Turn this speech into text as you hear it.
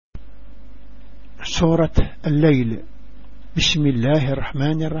سورة الليل. بسم الله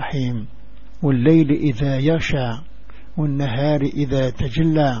الرحمن الرحيم. والليل إذا يغشى والنهار إذا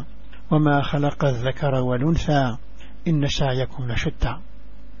تجلى وما خلق الذكر والأنثى إن سعيكم لشتى.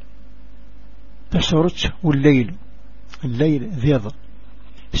 تسورة والليل. الليل ذيض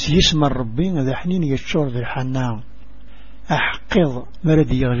سيسمى الربي ذا حنين يتشور ذي الحنان. أحقظ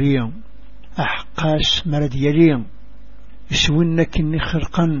مرد يغليم أحقاس مرد يليم يسونك إني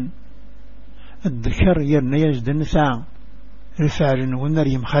خرقا الذكر يرني يزد النثى رفعل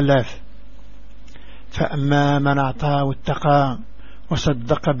ونريم خلاف. فأما من أعطى واتقى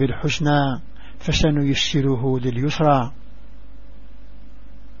وصدق بالحسنى فسنيسره لليسرى.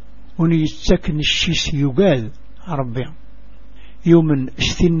 ونيتسكن الشيس يقال ربي يوم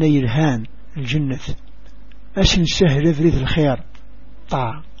استنى يلهان الجنة أسن سهل ذريث الخير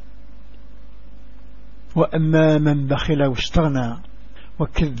طاع. وأما من بخل واستغنى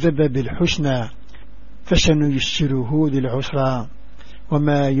وكذب بالحسنى فسنيسره للعسرى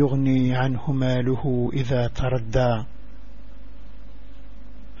وما يغني عنه ماله إذا تردى.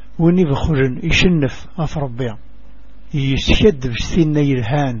 ونبخل يشنف أفربيا يسكد بستين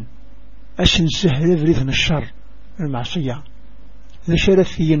يلهان أسن سهل ذريث الشر المعصية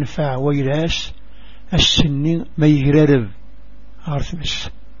لشرف ينفع ويلاس السن ما يقرب أرثمس.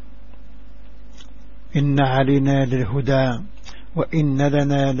 إن علينا للهدى وإن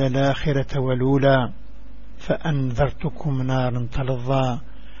لنا للآخرة والأولى فأنذرتكم نارا تلظى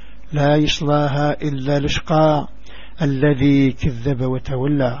لا يصلاها إلا الأشقى الذي كذب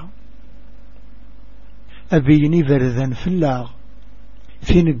وتولى. أبيني برذا في اللاغ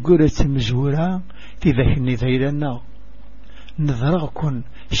في نقولة مزورة تذهني ذيلنا نظركن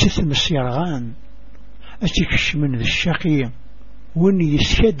شثم السيرغان أتكش من ذي الشقي وني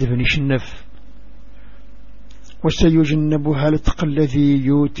يسكد بنش النف. وسيجنبها الاتقى الذي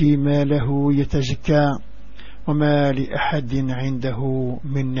يؤتي ماله يتزكى وما لأحد عنده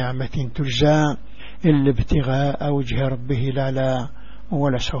من نعمة تجزى إلا ابتغاء وجه ربه الأعلى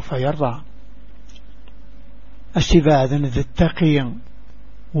ولا سوف يرضى. أسباذا ذي التقي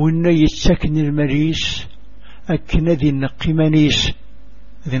وإن يتسكن المريس أكن ذي النقمانيس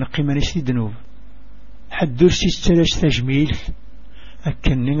ذي نقمانيس ذنوب حدوسي الثلاث تجميل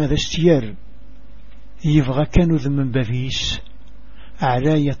أكن ذا استيار يبغى كانوا ذمن بفيس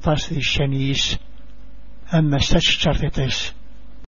أعلى يطاس ذي الشانيس أما ستشتر تطيس